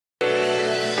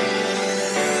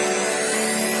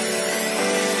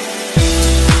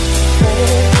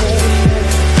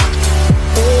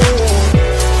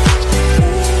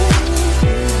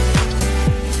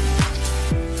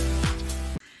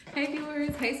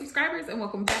subscribers, and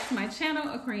welcome back to my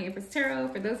channel, Aquarian Empress Tarot.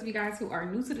 For those of you guys who are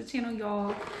new to the channel,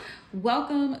 y'all,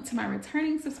 welcome. To my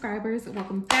returning subscribers,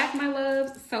 welcome back, my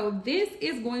loves. So this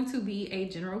is going to be a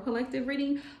general collective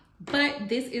reading, but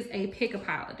this is a pick a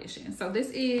pile edition. So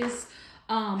this is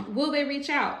will they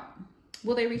reach out?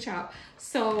 Will they reach out?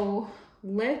 So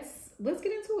let's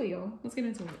get into it, y'all. Let's get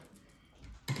into it.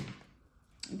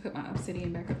 Let me put my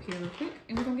obsidian back up here real quick,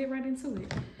 and we're gonna get right into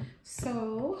it.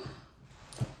 So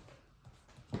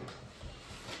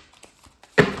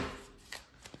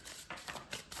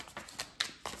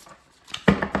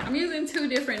I'm using two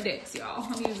different decks, y'all.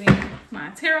 I'm using my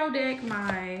tarot deck,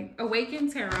 my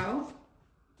Awakened Tarot,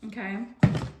 okay?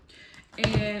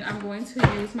 And I'm going to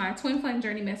use my Twin Flame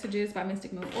Journey Messages by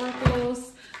Mystic Moon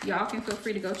Oracles. Y'all can feel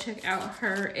free to go check out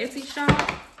her Etsy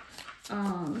shop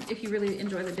if you really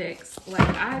enjoy the decks like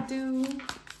I do.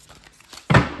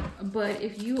 But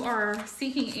if you are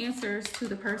seeking answers to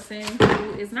the person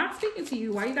who is not speaking to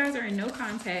you while you guys are in no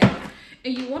contact,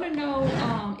 and you want to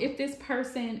know if this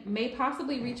person may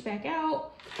possibly reach back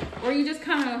out, or you just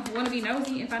kind of want to be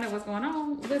nosy and find out what's going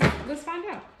on, let's find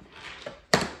out.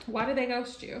 Why did they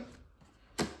ghost you?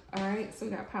 All right, so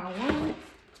we got pile one.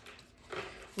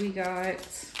 We got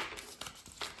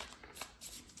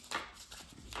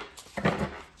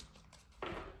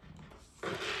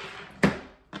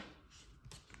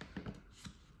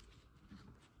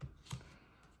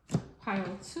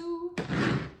pile two,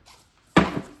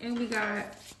 and we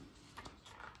got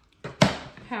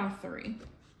pile three.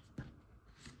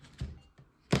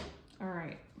 All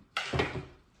right.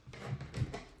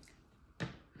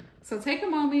 So take a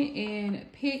moment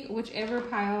and pick whichever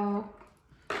pile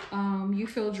you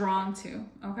feel drawn to,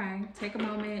 okay? Take a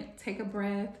moment, take a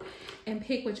breath, and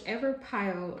pick whichever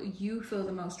pile you feel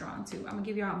the most drawn to. I'm gonna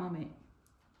give y'all a moment.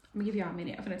 I'm gonna give y'all a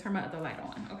minute. I'm gonna turn my other light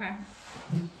on, okay?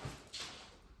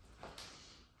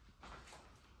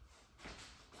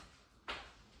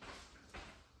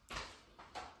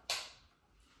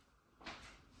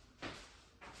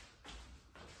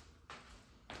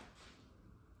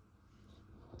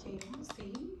 Can you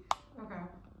see? Okay.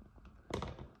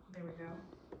 There we go.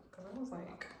 Because I was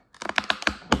like,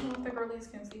 I don't know if the girlies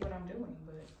can see what I'm doing,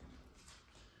 but.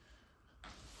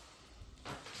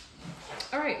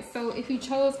 All right, so if you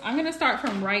chose, I'm going to start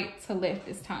from right to left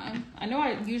this time. I know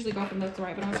I usually go from left to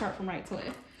right, but I'm going to start from right to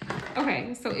left.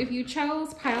 Okay, so if you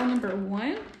chose pile number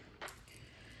one,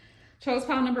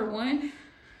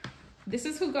 this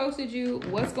is who ghosted you,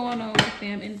 what's going on with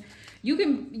them, and you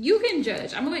can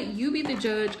judge. I'm gonna let you be the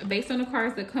judge based on the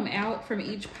cards that come out from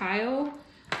each pile,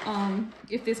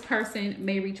 if this person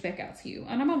may reach back out to you.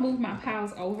 And I'm gonna move my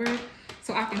piles over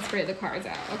so I can spread the cards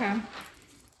out, okay?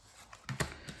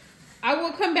 I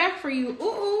will come back for you.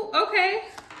 Ooh, okay.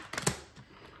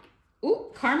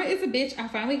 Ooh, karma is a bitch. I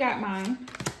finally got mine.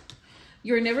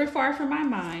 You're never far from my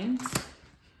mind.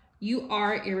 You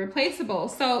are irreplaceable.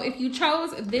 So if you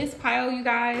chose this pile, you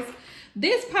guys,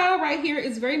 this pile right here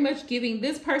is very much giving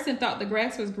this person thought the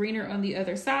grass was greener on the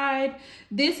other side.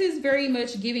 This is very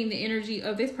much giving the energy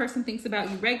of this person thinks about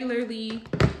you regularly,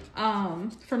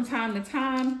 from time to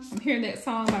time. I'm hearing that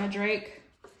song by Drake.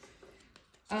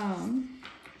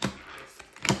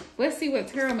 Let's see what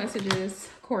tarot messages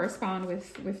correspond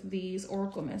with these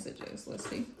oracle messages. Let's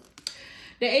see.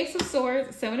 The Ace of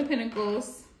Swords, Seven of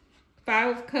Pentacles,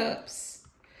 Five of Cups,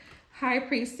 High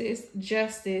Priestess,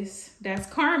 Justice. That's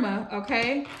karma,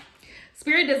 okay?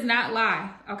 Spirit does not lie,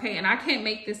 okay? And I can't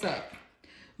make this up.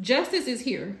 Justice is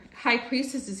here. High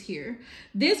Priestess is here.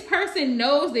 This person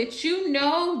knows that you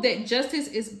know that justice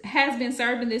has been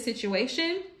served in this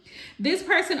situation. This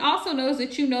person also knows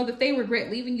that you know that they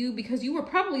regret leaving you because you were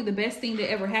probably the best thing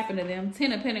that ever happened to them.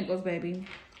 10 of Pentacles, baby.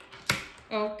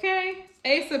 Okay?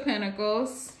 Ace of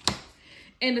Pentacles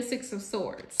and the Six of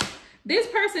Swords. This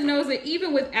person knows that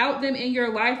even without them in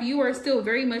your life, you are still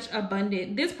very much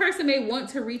abundant. This person may want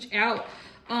to reach out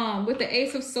with the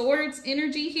Ace of Swords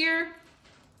energy here.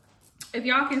 If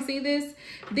y'all can see this,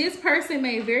 this person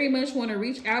may very much want to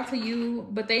reach out to you,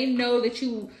 but they know that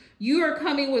you are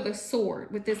coming with a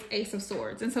sword, with this Ace of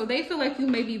Swords. And so they feel like you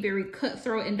may be very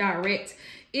cutthroat and direct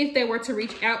if they were to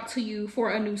reach out to you for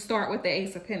a new start with the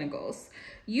Ace of Pentacles.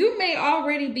 You may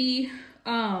already be...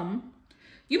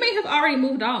 you may have already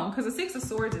moved on because the Six of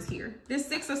Swords is here. This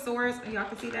Six of Swords, y'all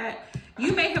can see that.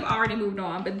 You may have already moved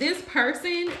on, but this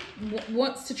person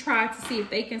wants to try to see if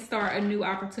they can start a new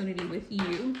opportunity with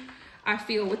you. I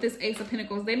feel with this Ace of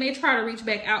Pentacles, they may try to reach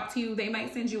back out to you. They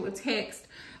might send you a text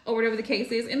or whatever the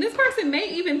case is. And this person may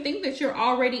even think that you're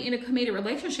already in a committed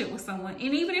relationship with someone.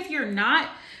 And even if you're not,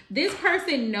 this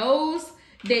person knows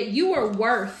that you are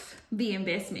worth the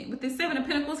investment. With the 7 of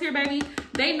Pentacles here, baby,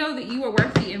 they know that you are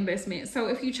worth the investment. So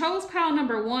if you chose pile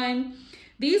number 1,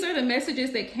 these are the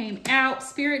messages that came out.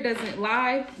 Spirit doesn't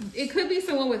lie. It could be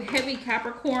someone with heavy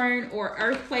Capricorn or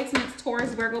Earth placements,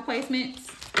 Taurus, Virgo placements.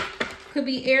 Could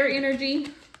be air energy.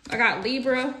 I got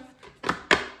Libra,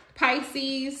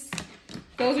 Pisces.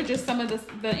 Those are just some of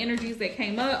the energies that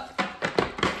came up.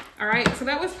 All right, so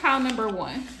that was pile number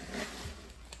 1.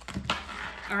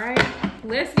 All right,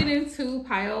 let's get into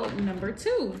pile number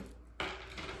 2.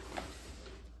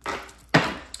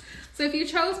 So if you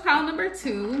chose pile number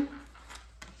 2,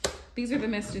 these are the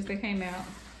messages that came out.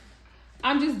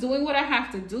 I'm just doing what I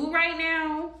have to do right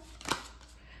now.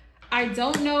 I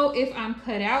don't know if I'm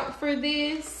cut out for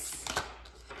this.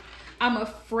 I'm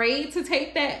afraid to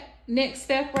take that next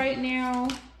step right now.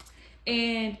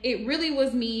 And it really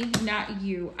was me, not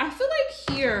you. I feel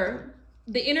like here,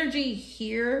 the energy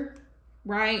here,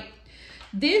 right?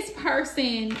 This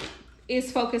person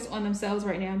is focused on themselves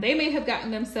right now. They may have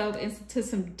gotten themselves into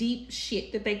some deep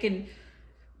shit that they can...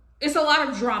 It's a lot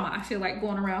of drama, I feel like,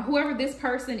 going around. Whoever this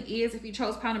person is, if you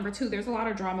chose pile number 2, there's a lot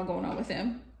of drama going on with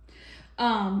them.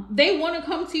 They want to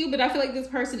come to you, but I feel like this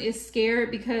person is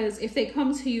scared because if they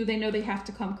come to you, they know they have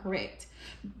to come correct.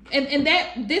 And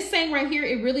that this saying right here,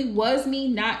 it really was me,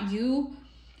 not you,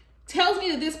 tells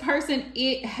me that this person,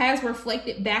 it has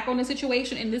reflected back on the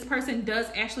situation, and this person does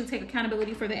actually take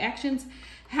accountability for the actions.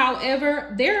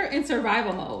 However, they're in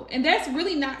survival mode, and that's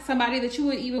really not somebody that you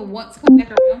would even want to come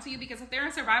back around to you, because if they're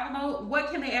in survival mode,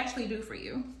 what can they actually do for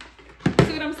you?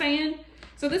 See what I'm saying?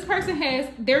 So this person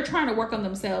they're trying to work on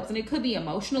themselves, and it could be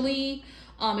emotionally.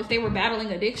 If they were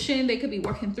battling addiction, they could be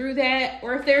working through that.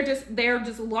 Or if they're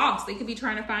just lost, they could be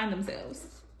trying to find themselves.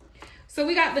 So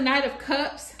we got the Knight of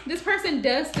Cups. This person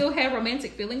does still have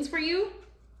romantic feelings for you.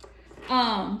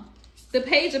 The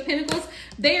Page of Pentacles,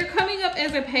 they are coming up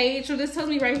as a page. So this tells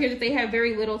me right here that they have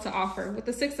very little to offer. With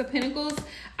the 6 of Pentacles,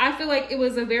 I feel like it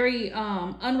was a very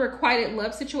unrequited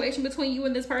love situation between you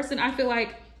and this person. I feel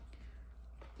like,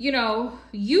 you know,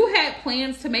 you had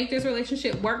plans to make this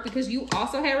relationship work because you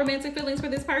also had romantic feelings for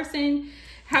this person.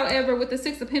 However, with the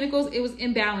 6 of Pentacles, it was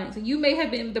imbalanced. You may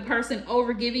have been the person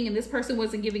over giving and this person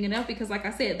wasn't giving enough because, like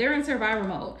I said, they're in survival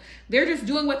mode. They're just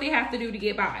doing what they have to do to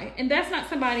get by. And that's not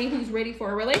somebody who's ready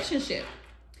for a relationship.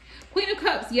 Queen of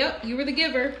Cups, yep, you were the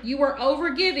giver. You were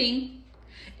over giving.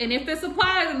 And if this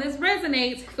applies and this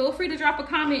resonates, feel free to drop a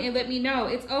comment and let me know.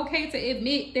 It's okay to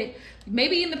admit that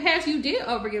maybe in the past you did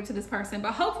overgive to this person,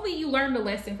 but hopefully you learned a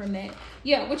lesson from that.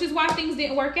 Yeah, which is why things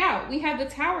didn't work out. We have the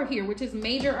Tower here, which is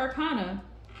major arcana.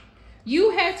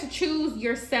 You had to choose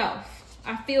yourself.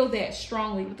 I feel that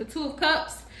strongly. With the 2 of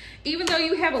Cups, even though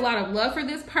you have a lot of love for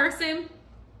this person,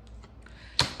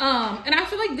 and I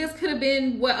feel like this could have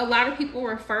been what a lot of people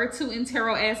refer to in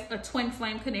tarot as a twin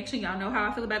flame connection. Y'all know how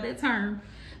I feel about that term.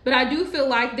 But I do feel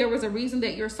like there was a reason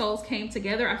that your souls came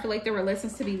together. I feel like there were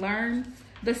lessons to be learned.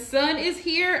 The Sun is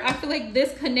here. I feel like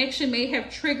this connection may have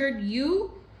triggered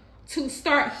you to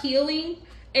start healing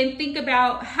and think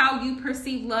about how you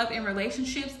perceive love and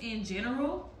relationships in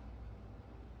general.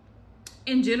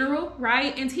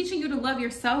 Right? And teaching you to love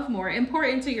yourself more and pour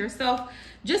into yourself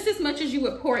just as much as you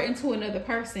would pour into another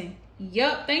person.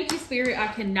 Yup. Thank you, Spirit. I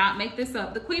cannot make this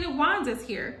up. The Queen of Wands is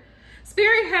here.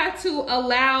 Spirit had to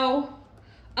allow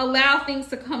things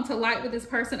to come to light with this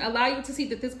person, allow you to see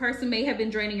that this person may have been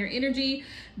draining your energy.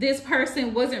 This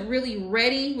person wasn't really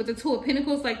ready with the 2 of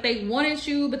Pentacles. Like, they wanted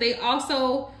you, but they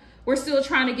also were still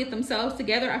trying to get themselves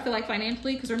together, I feel like,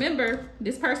 financially. Because remember,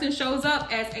 this person shows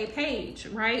up as a page,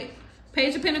 right?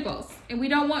 Page of Pentacles. And we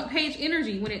don't want page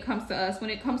energy when it comes to us. When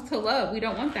it comes to love, we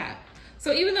don't want that.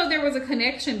 So even though there was a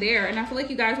connection there, and I feel like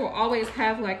you guys will always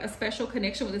have like a special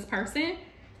connection with this person,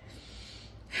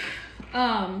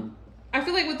 I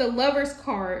feel like with the Lovers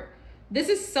card, this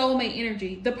is soulmate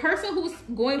energy. The person who's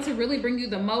going to really bring you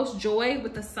the most joy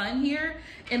with the Sun here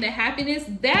and the happiness,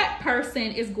 that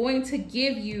person is going to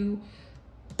give you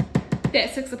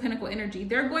that 6 of Pentacles energy.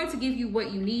 They're going to give you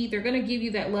what you need. They're going to give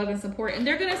you that love and support, and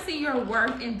they're going to see your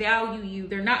worth and value you.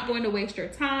 They're not going to waste your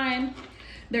time.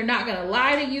 They're not going to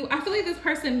lie to you. I feel like this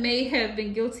person may have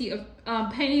been guilty of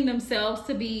painting themselves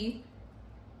to be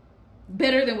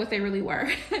better than what they really were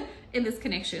in this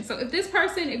connection. So if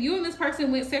you and this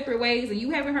person went separate ways and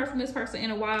you haven't heard from this person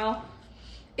in a while,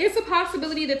 it's a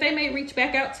possibility that they may reach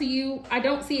back out to you. I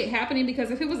don't see it happening,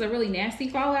 because if it was a really nasty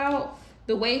fallout,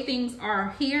 the way things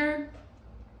are here,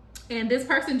 and this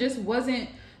person just wasn't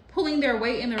pulling their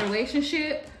weight in the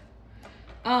relationship,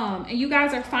 and you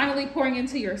guys are finally pouring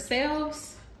into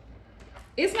yourselves,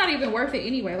 it's not even worth it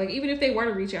anyway. Like, even if they were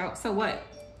to reach out, so what?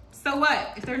 So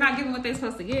what? If they're not giving what they're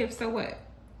supposed to give, so what?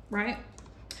 Right?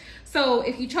 So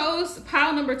if you chose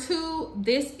pile number 2,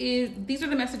 these are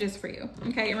the messages for you,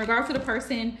 okay? In regard to the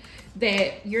person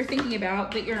that you're thinking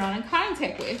about, that you're not in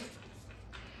contact with.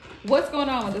 What's going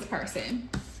on with this person?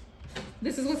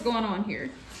 This is what's going on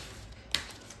here.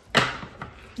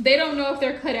 They don't know if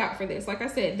they're cut out for this. Like I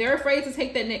said, they're afraid to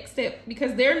take that next step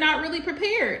because they're not really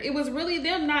prepared. It was really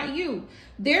them, not you.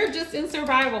 They're just in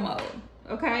survival mode,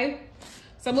 okay?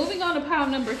 So moving on to pile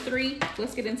number 3,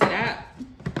 let's get into that.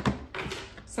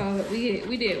 So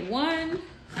we did 1,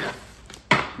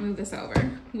 move this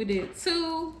over. We did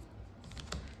 2,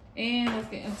 and let's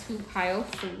get into pile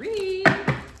 3.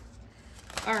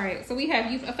 All right, so we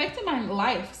have, you've affected my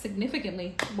life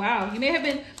significantly. Wow, you may have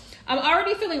been, I'm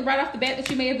already feeling right off the bat that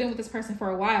you may have been with this person for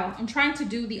a while. I'm trying to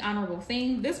do the honorable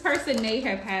thing. This person may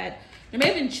have had, there may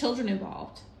have been children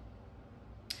involved.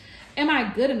 Am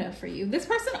I good enough for you? This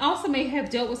person also may have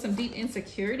dealt with some deep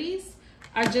insecurities.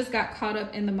 I just got caught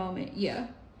up in the moment. Yeah.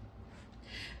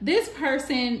 This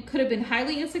person could have been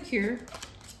highly insecure,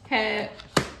 had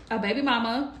a baby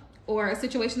mama or a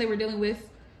situation they were dealing with,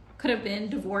 could have been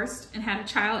divorced and had a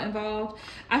child involved.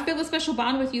 I feel a special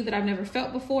bond with you that I've never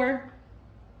felt before.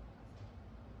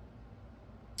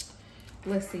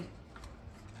 Let's see.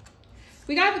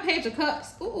 We got the Page of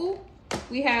Cups. Ooh.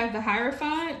 We have the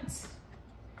Hierophant.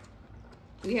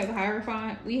 We have the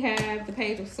Hierophant. We have the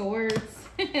Page of Swords.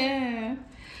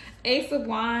 Ace of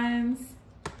Wands.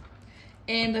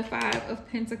 And the 5 of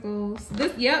Pentacles.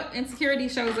 This, yep, insecurity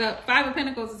shows up. 5 of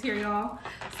Pentacles is here, y'all.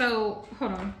 So,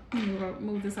 hold on. Let me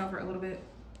move this over a little bit.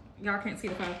 Y'all can't see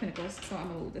the 5 of Pentacles, so I'm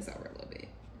going to move this over a little bit.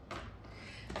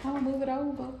 I'm going to move it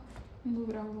over. Move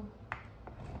it over.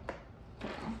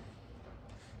 Hold on.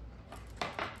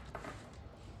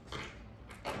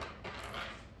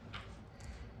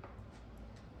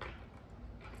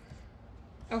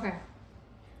 Okay.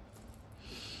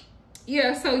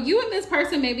 Yeah, so you and this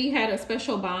person maybe had a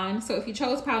special bond. So if you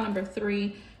chose pile number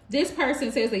 3, this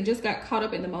person says they just got caught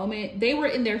up in the moment. They were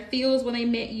in their feels when they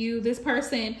met you. This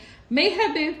person may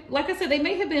have been, like I said, they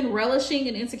may have been relishing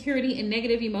in insecurity and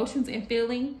negative emotions and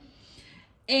feeling.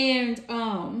 And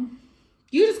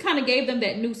you just kind of gave them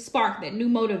that new spark, that new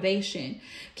motivation.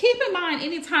 Keep in mind,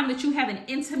 anytime that you have an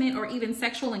intimate or even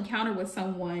sexual encounter with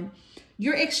someone,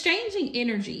 you're exchanging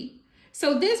energy.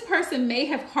 So this person may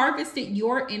have harvested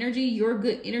your energy, your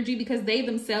good energy, because they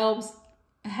themselves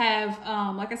have,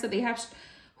 like I said, they have,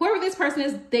 whoever this person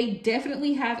is, they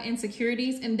definitely have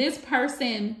insecurities. And this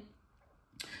person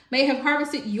may have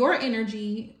harvested your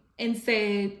energy and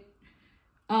said,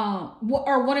 or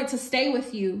wanted to stay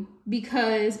with you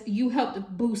because you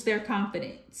helped boost their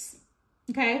confidence.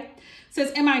 Okay.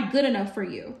 Says, am I good enough for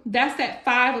you? That's that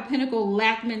 5 of Pentacles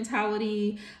lack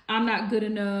mentality. I'm not good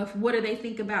enough. What do they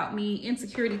think about me?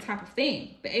 Insecurity type of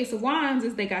thing. The Ace of Wands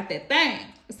is they got that thing.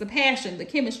 It's the passion, the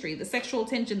chemistry, the sexual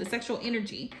tension, the sexual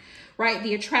energy, right?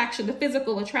 The attraction, the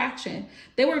physical attraction.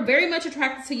 They were very much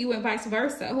attracted to you and vice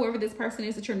versa. Whoever this person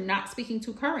is that you're not speaking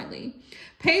to currently.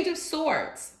 Page of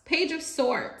Swords. Page of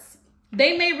Swords.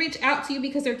 They may reach out to you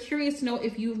because they're curious to know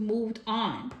if you've moved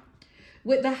on.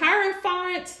 With the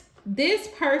Hierophant, this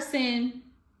person,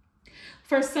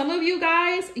 for some of you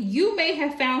guys, you may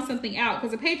have found something out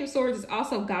because the Page of Swords is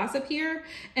also gossip here.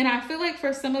 And I feel like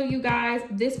for some of you guys,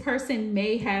 this person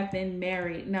may have been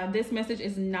married. Now, this message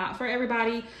is not for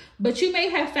everybody, but you may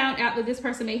have found out that this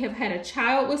person may have had a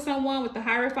child with someone. With the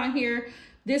Hierophant here,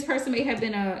 this person may have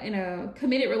been in a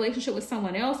committed relationship with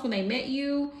someone else when they met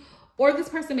you, or this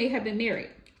person may have been married.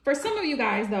 For some of you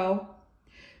guys, though,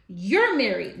 you're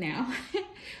married now.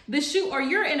 Or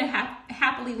you're in a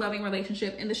happily loving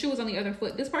relationship and the shoe is on the other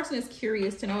foot. This person is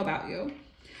curious to know about you.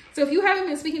 So if you haven't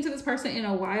been speaking to this person in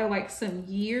a while, like some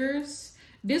years,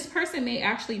 this person may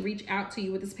actually reach out to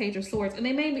you with this Page of Swords, and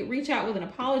they may reach out with an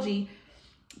apology.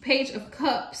 Page of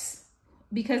Cups,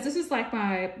 because this is like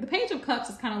the Page of Cups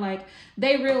is kind of like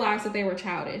they realized that they were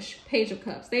childish. Page of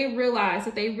Cups. They realized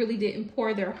that they really didn't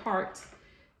pour their heart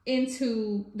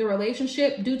into the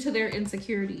relationship due to their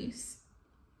insecurities,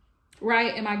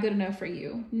 right? Am I good enough for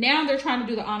you? Now they're trying to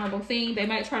do the honorable thing. They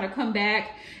might try to come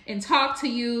back and talk to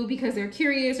you because they're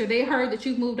curious, or they heard that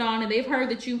you've moved on and they've heard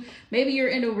that maybe you're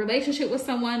in a relationship with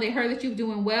someone. They heard that you're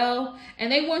doing well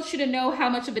and they want you to know how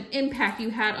much of an impact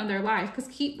you had on their life. Because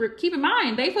keep in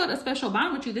mind, they felt a special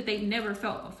bond with you that they've never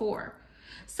felt before.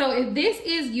 So if this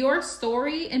is your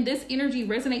story and this energy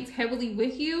resonates heavily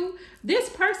with you, this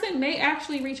person may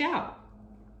actually reach out.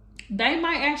 They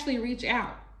might actually reach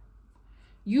out.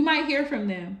 You might hear from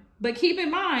them. But keep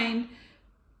in mind,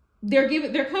 they're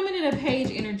coming in a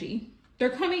Page energy. They're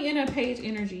coming in a Page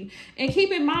energy. And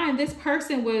keep in mind, this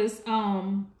person was,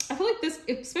 I feel like this,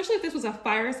 especially if this was a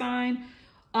fire sign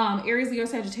Aries, Leo,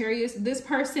 Sagittarius, this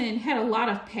person had a lot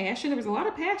of passion. There was a lot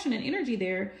of passion and energy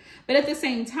there. But at the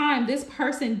same time, this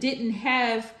person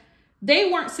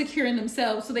they weren't secure in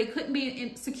themselves. So they couldn't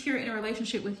be secure in a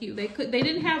relationship with you. They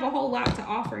didn't have a whole lot to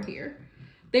offer here.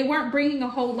 They weren't bringing a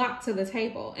whole lot to the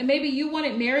table. And maybe you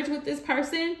wanted marriage with this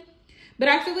person, but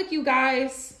I feel like you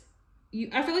guys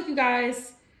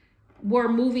were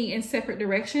moving in separate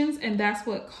directions, and that's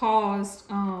what caused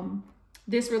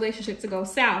this relationship to go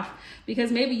south.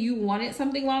 Because maybe you wanted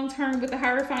something long-term with the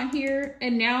Hierophant here,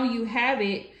 and now you have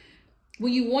it.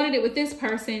 When you wanted it with this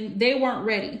person, they weren't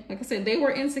ready. Like I said, they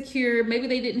were insecure. Maybe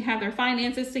they didn't have their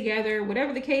finances together.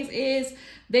 Whatever the case is,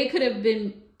 they could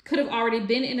have already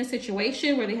been in a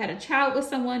situation where they had a child with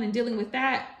someone and dealing with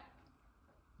that.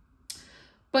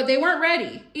 But they weren't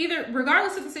ready.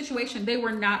 Regardless of the situation, they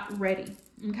were not ready.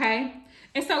 Okay?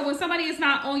 And so when somebody is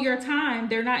not on your time,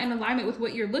 they're not in alignment with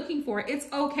what you're looking for, it's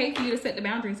okay for you to set the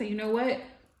boundary and say, you know what?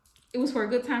 It was for a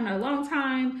good time, not a long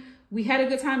time. We had a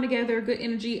good time together, good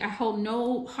energy. I hold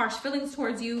no harsh feelings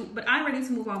towards you, but I'm ready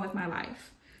to move on with my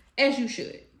life, as you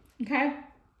should. Okay?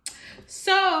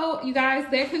 So, you guys,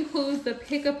 that concludes the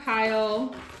pick a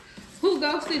pile. Who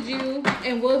ghosted you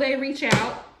and will they reach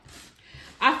out?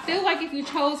 I feel like if you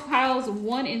chose piles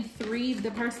 1 and 3,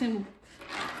 the person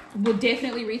would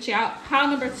definitely reach out. Pile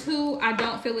number 2, I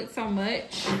don't feel it so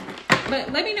much.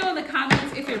 But let me know in the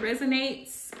comments if it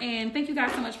resonates. And thank you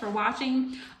guys so much for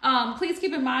watching. Please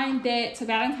keep in mind that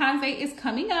Valentine's Day is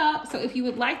coming up. So if you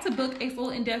would like to book a full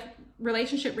in-depth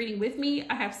relationship reading with me,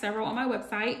 I have several on my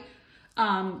website.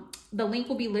 The link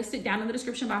will be listed down in the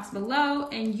description box below,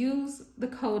 and use the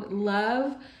code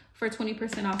LOVE for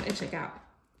 20% off at checkout.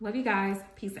 Love you guys.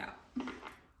 Peace out.